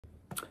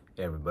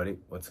Hey everybody,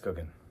 what's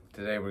cooking?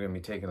 Today we're going to be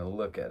taking a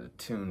look at a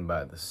tune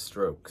by The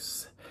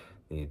Strokes,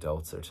 The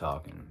Adults Are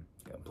Talking.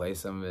 Gonna play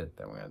some of it,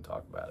 then we're going to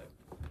talk about it.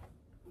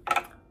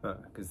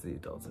 Because the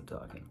adults are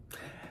talking.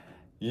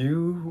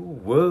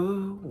 You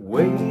were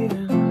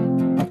waiting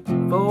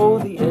for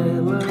the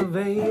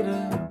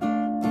elevator.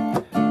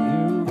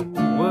 You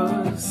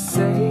were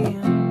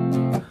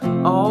saying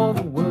all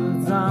the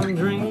words I'm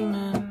dreaming.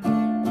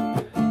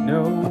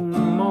 No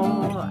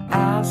more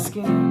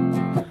asking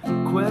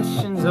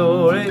questions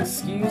or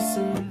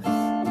excuses.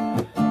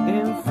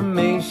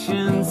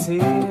 Information's here.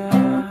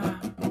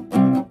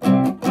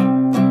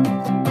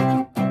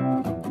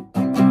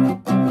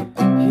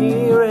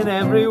 Here and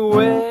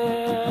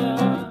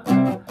everywhere.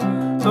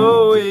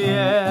 Oh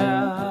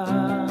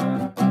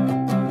yeah.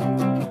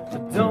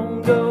 But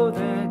don't go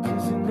there,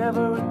 'cause you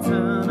never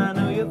return. I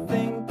know you'll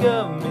think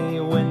of me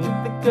when you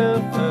think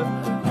of her.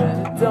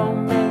 And it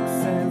don't make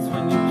sense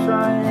when you're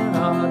trying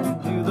hard to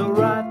do the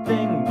right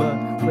thing, but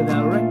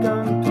without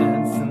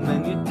recompense. And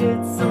then you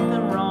did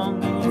something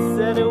wrong and you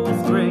said it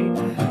was great.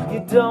 You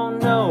don't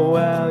know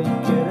how you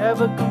could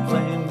ever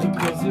complain,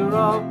 because you're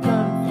all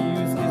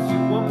confused, 'cause you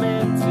were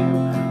meant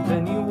to.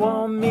 Then you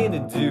want me to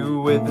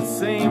do it the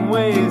same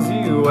way as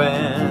you,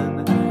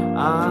 and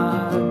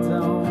I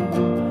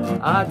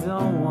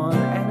don't want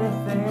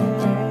anything.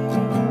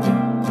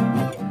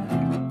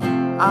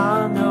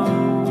 I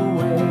know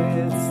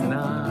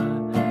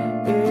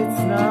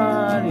it's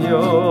not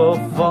your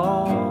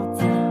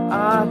fault.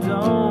 I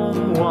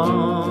don't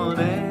want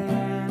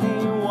anyone.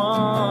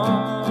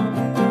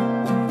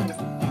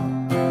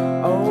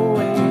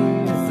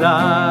 Always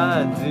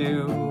I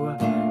do.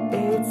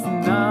 It's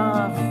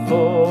not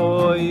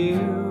for you.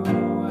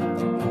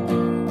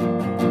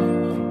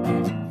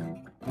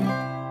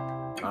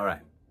 All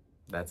right,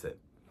 that's it.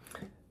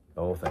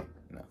 The whole thing.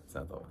 No, it's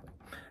not the whole thing.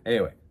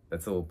 Anyway,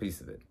 that's a little piece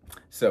of it.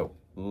 So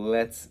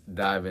let's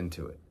dive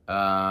into it.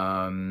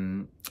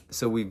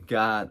 So we've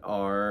got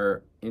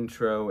our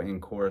intro and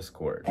chorus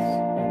chords. We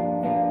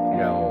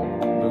got a little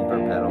looper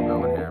pedal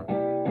going here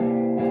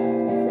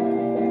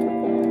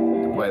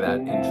to play that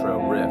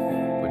intro riff,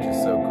 which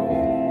is so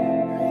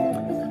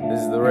cool.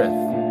 This is the riff.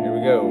 Here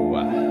we go.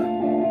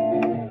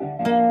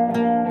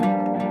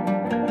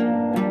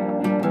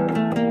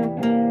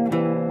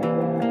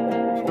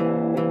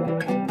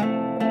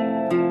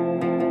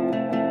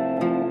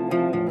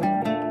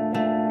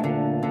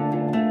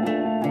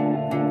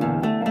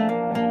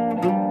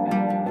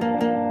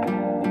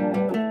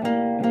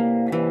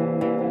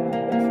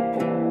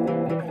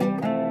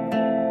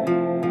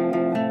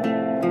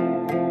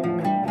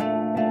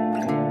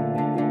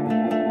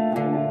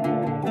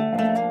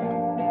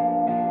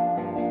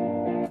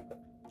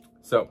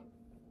 So,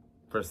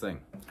 first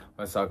thing,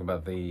 let's talk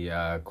about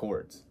the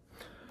chords.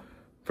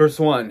 First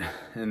one,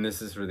 and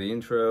this is for the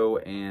intro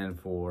and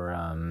for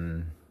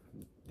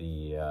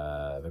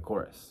the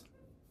chorus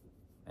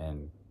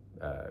and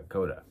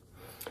Coda.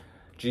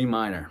 G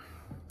minor.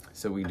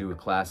 So we do a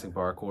classic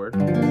bar chord,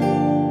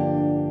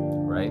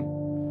 right?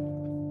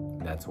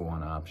 That's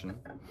one option,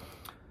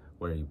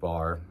 where you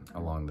bar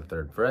along the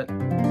 3rd fret,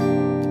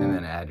 and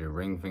then add your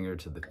ring finger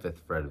to the 5th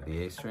fret of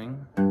the A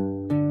string.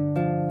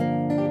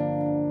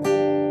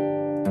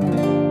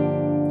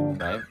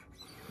 Okay,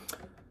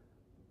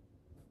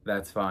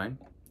 that's fine.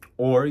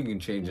 Or you can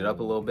change it up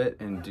a little bit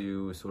and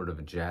do sort of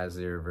a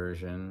jazzier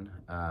version,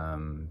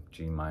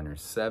 G minor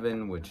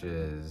 7, which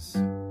is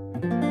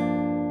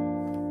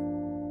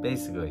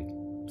basically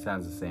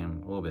sounds the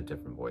same, a little bit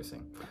different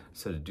voicing.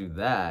 So to do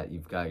that,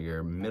 you've got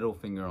your middle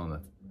finger on the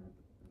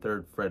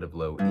 3rd fret of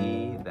low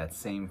E. That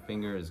same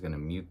finger is going to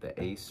mute the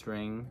A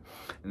string,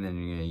 and then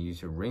you're going to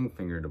use your ring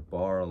finger to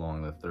bar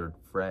along the 3rd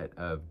fret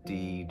of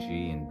D,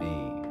 G, and B.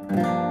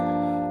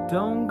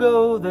 Don't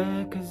go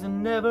there, 'cause you'll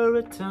never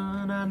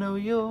return. I know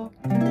you'll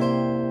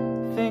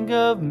think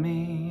of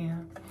me.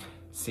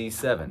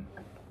 C7.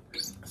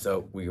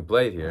 So we could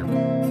play it here,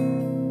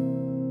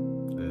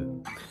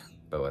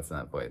 but let's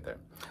not play it there.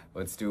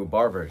 Let's do a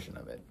bar version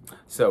of it.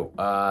 So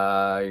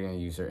you're going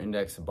to use your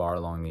index to bar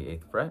along the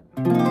 8th fret.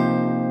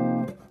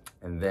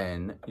 And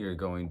then you're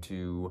going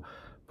to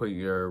put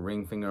your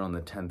ring finger on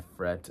the 10th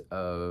fret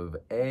of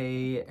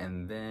A,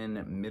 and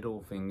then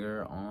middle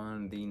finger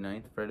on the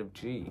 9th fret of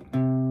G.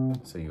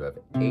 So you have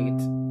 8,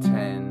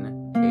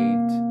 10,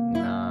 8,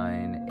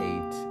 9,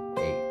 8,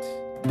 8.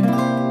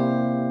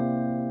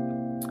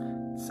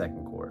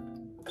 Second chord.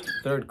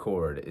 Third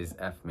chord is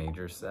F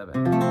major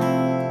 7.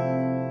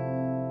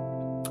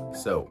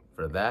 So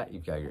for that,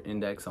 you've got your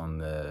index on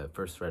the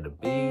 1st fret of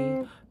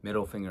B,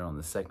 middle finger on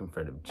the 2nd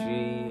fret of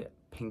G,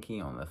 pinky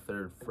on the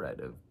 3rd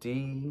fret of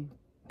D,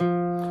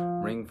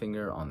 ring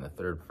finger on the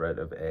 3rd fret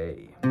of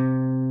A.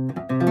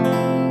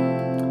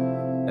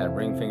 That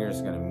ring finger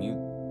is going to mute,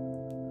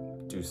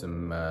 do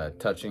some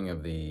touching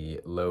of the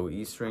low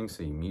E string,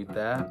 so you mute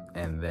that,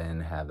 and then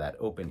have that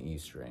open E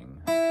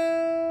string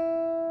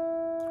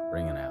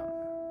ringing out.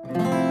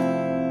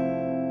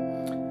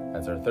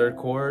 That's our third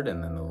chord,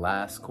 and then the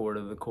last chord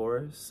of the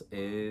chorus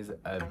is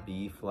a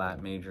B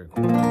flat major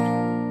chord.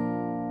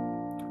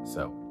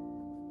 So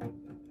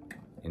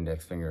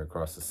index finger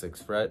across the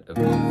 6th fret of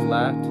E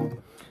flat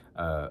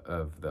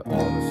of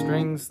all the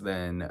strings,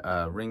 then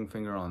ring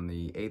finger on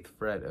the 8th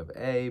fret of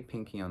A,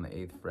 pinky on the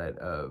 8th fret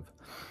of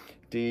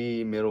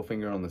D, middle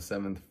finger on the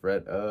 7th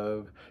fret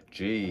of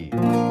G.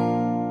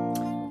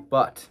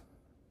 But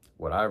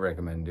what I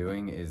recommend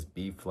doing is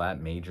B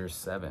flat major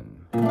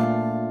 7.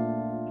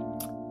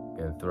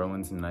 Gonna throw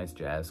in some nice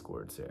jazz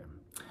chords here.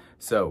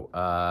 So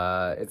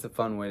it's a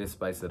fun way to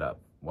spice it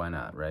up. Why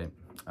not, right?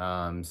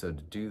 So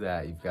to do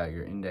that, you've got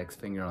your index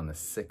finger on the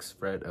 6th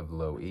fret of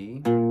low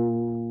E.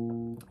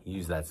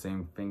 Use that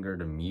same finger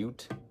to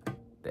mute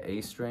the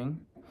A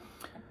string.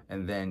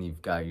 And then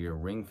you've got your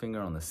ring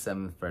finger on the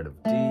 7th fret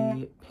of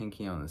D,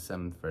 pinky on the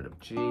 7th fret of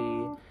G,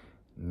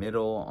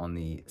 middle on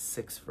the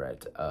 6th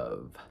fret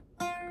of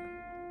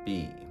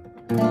B.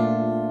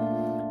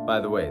 By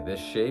the way, this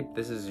shape,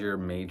 this is your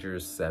major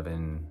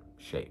 7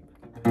 shape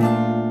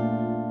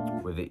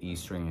with the E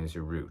string as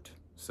your root.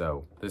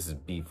 So this is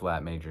B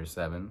flat major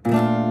 7,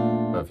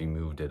 but if you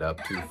moved it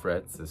up 2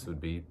 frets, this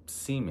would be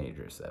C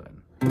major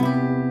 7.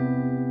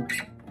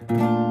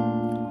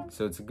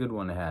 So it's a good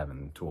one to have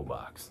in the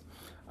toolbox.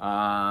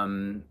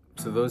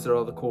 So those are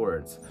all the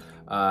chords.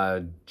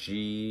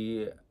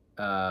 G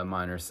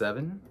minor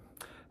 7.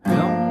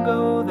 Don't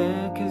go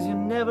there 'cause you'll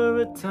never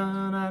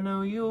return, I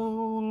know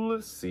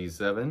you'll.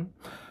 C7.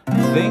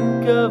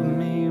 Think of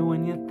me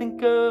when you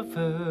think of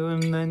her,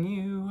 and then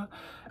you.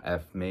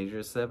 F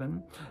major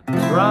 7.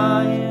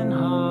 Trying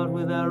hard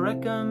without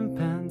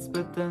recompense,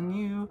 but then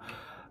you.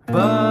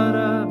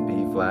 But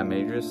B flat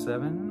major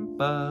 7.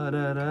 Ba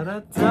da da da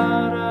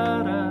da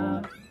da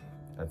da.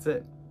 That's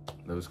it.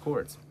 Those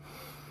chords.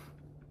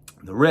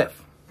 The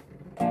riff.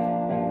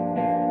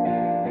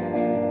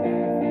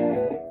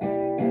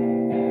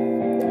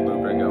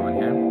 Looper going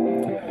here.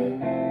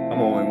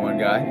 I'm only one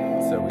guy,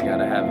 so we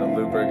gotta have the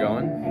looper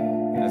going.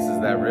 This is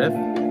that riff.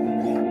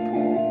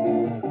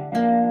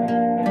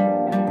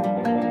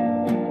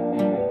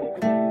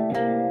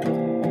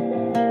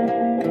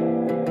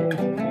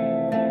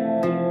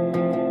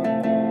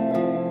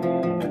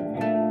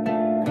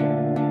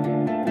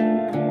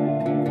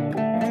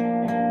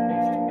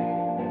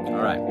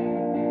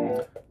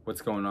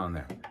 What's going on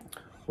there?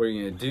 What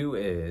you're gonna do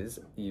is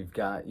you've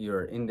got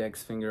your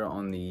index finger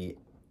on the,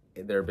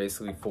 there are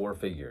basically 4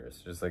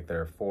 figures, just like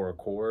there are 4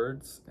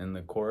 chords in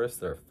the chorus,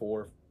 there are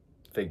 4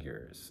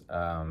 figures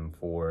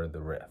for the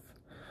riff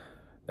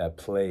that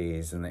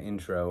plays in the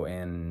intro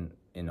and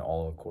in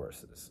all the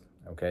choruses.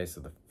 Okay, so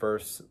the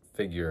first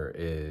figure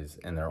is,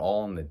 and they're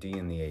all on the D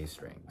and the A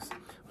strings,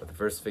 but the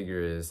first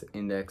figure is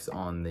index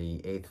on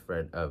the 8th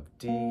fret of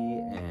D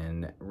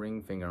and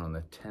ring finger on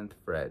the 10th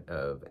fret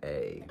of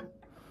A.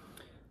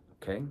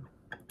 Okay,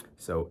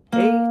 so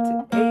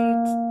 8,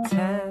 8,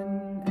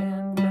 10,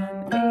 and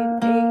then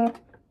 8, 8,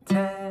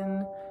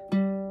 10.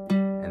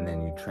 And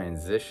then you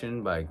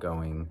transition by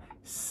going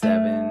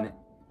 7,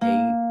 8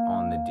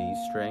 on the D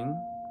string.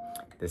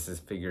 This is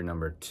figure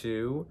number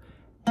 2.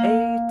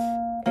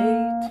 8,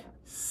 8,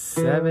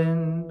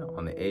 7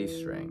 on the A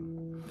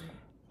string.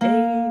 8,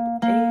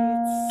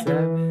 8,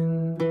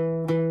 7.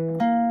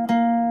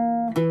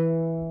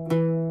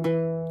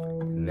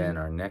 And then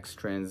our next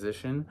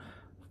transition,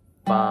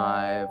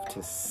 5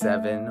 to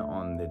 7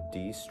 on the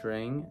D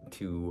string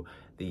to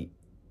the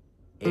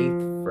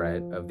 8th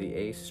fret of the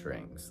A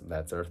strings.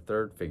 That's our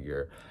third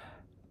figure.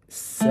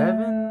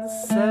 7,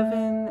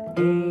 7,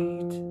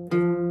 8,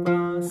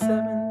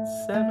 7,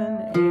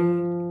 7,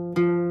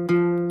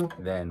 8.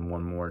 Then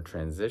one more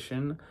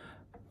transition.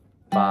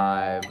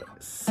 5,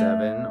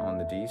 7 on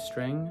the D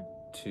string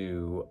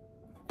to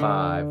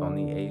 5 on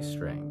the A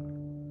string.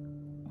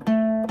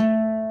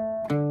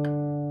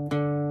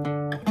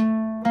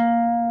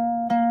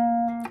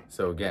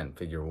 So again,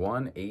 figure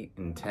 1, 8,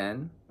 and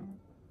 10.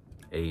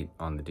 8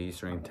 on the D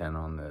string, 10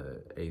 on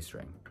the A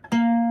string.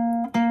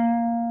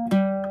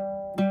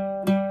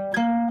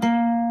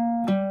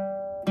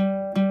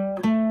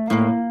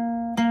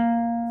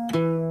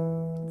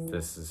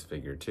 This is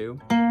figure 2.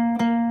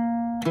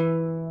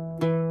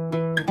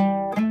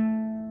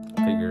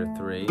 Figure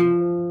 3.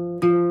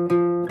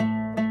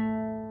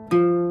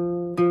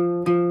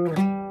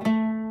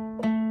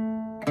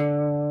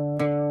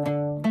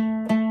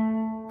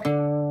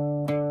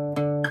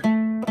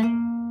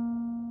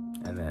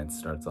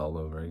 Starts all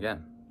over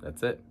again.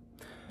 That's it.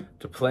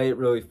 To play it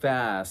really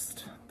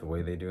fast, the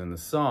way they do in the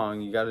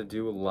song, you got to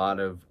do a lot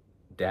of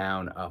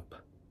down,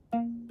 up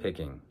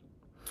picking.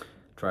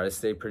 Try to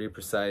stay pretty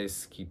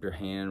precise. Keep your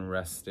hand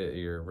rested,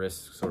 your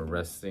wrist sort of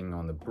resting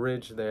on the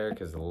bridge there,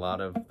 because a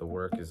lot of the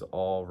work is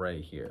all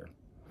right here.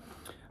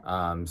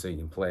 So you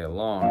can play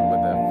along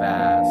with the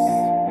fast.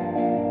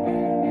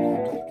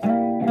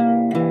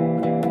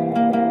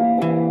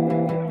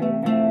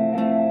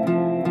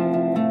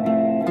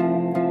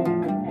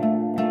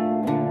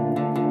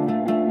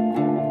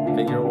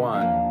 Figure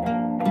 1,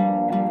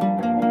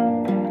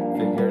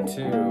 figure 2,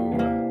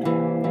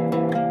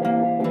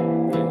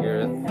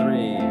 figure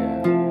 3,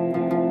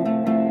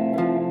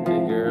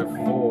 figure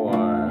 4.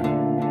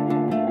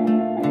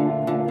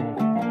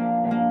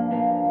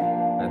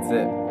 That's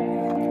it.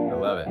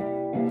 love it.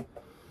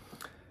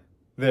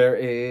 There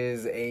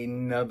is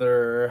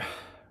another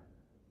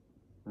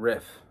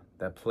riff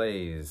that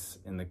plays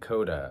in the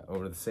coda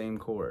over the same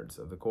chords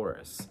of the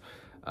chorus.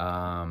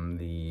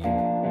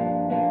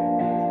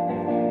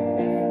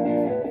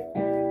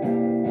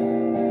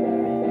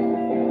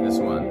 This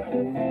one.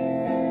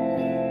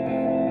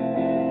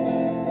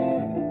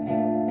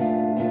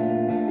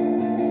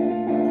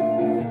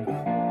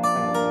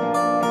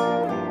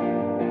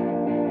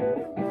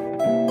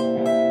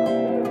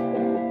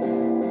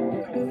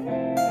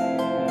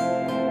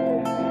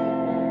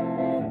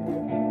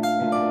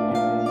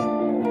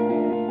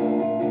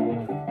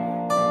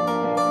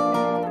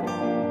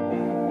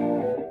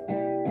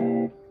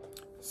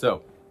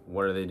 So,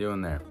 what are they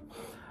doing there?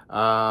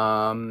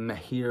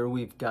 Here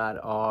we've got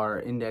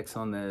our index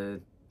on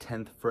the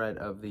 10th fret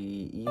of the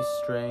E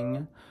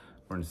string.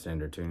 We're in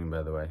standard tuning,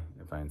 by the way,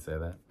 if I can say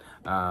that.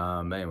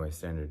 But anyway,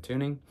 standard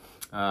tuning.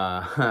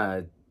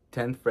 10th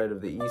fret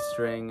of the E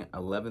string,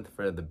 11th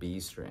fret of the B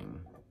string.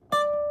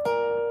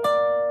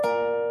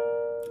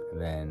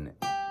 Then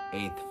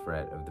 8th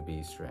fret of the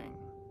B string.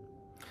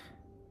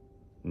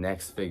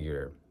 Next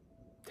figure,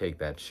 take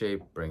that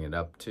shape, bring it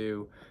up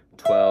to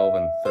 12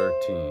 and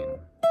 13.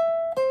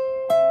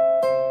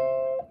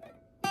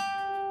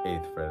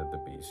 8th fret of the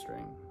B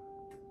string.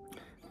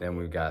 Then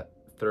we've got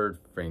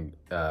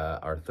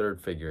our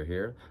third figure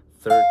here,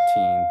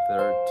 13,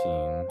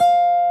 13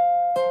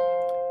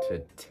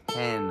 to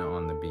 10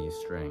 on the B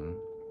string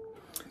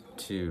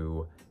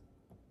to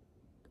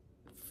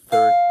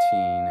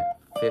 13,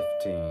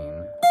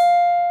 15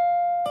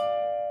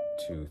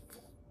 to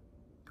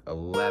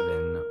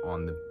 11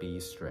 on the B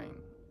string.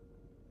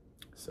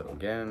 So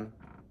again,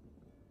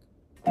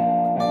 one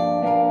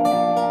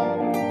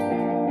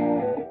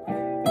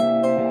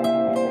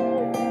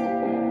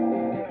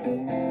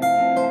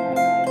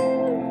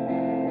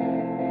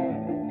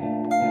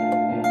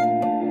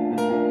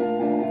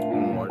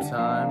more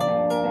time.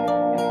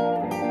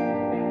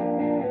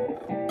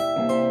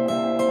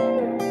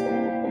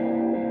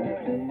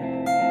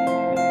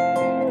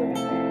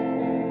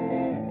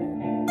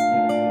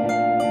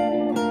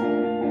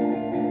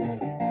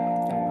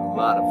 A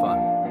lot of fun.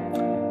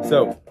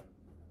 So,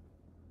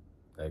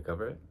 did I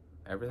cover it?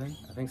 Everything?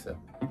 I think so.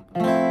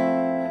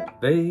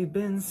 They've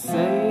been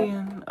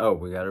saying, oh,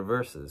 we got our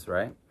verses,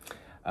 right?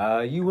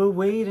 You were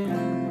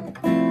waiting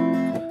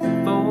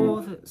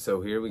for the...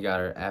 So here we got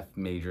our F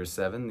major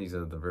 7. These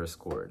are the verse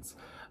chords.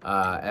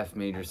 F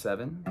major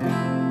 7.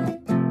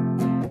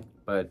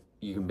 But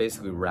you can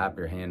basically wrap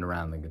your hand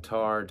around the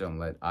guitar. Don't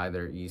let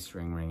either E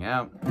string ring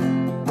out.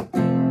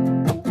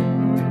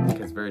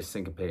 Because it's very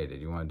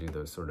syncopated. You want to do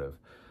those sort of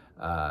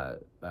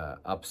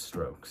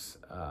upstrokes.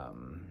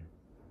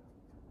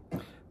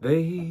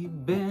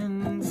 They've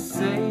been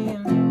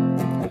saying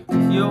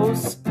you're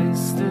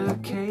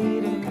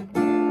sophisticated.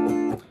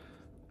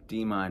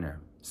 D minor,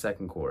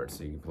 second chord.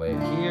 So you can play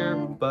it here,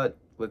 but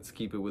let's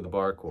keep it with the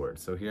bar chord.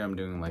 So here I'm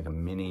doing like a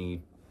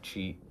mini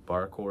cheat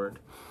bar chord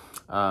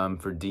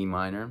for D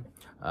minor.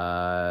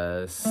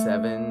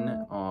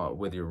 7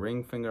 with your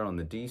ring finger on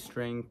the D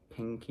string,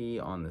 pinky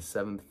on the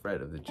 7th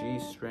fret of the G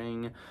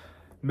string,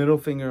 middle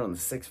finger on the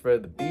 6th fret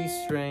of the B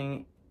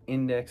string,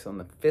 index on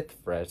the 5th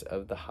fret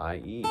of the high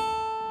E.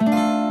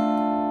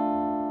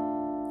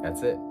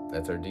 That's it.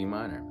 That's our D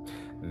minor.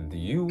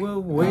 You were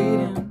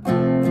waiting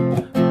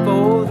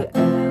for the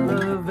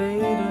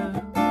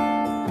elevator,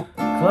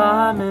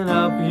 climbing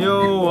up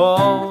your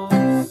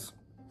walls.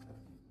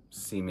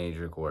 C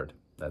major chord.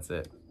 That's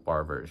it.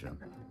 Bar version.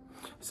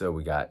 So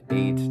we got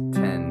 8,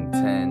 10,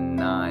 10,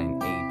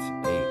 9, 8,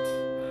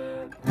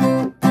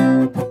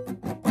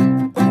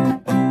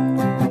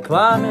 8.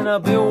 Climbing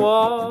up your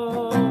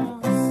walls.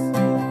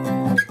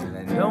 And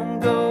then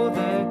don't go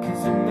there,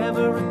 'cause you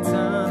never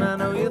return. I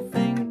know you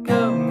think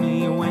of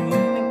me when you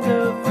think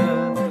of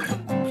her.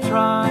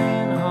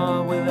 Trying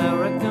hard without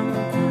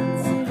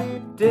recompense.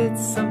 Did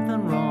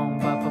something wrong,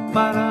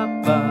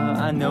 ba-ba-ba-da-ba.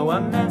 I know I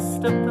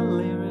messed up the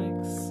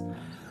lyrics,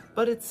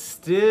 but it's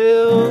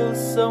still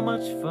so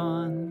much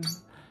fun.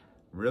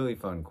 Really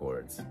fun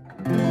chords.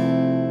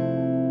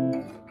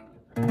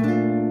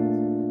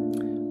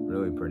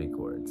 Really pretty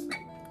chords.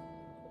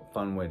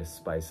 Fun way to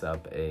spice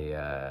up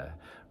a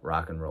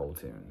rock and roll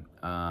tune.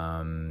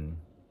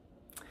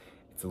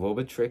 It's a little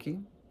bit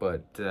tricky,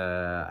 but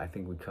I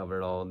think we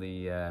covered all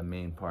the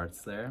main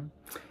parts there.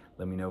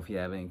 Let me know if you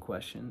have any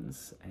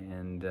questions.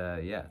 And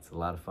yeah, it's a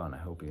lot of fun. I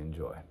hope you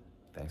enjoy.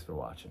 Thanks for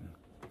watching.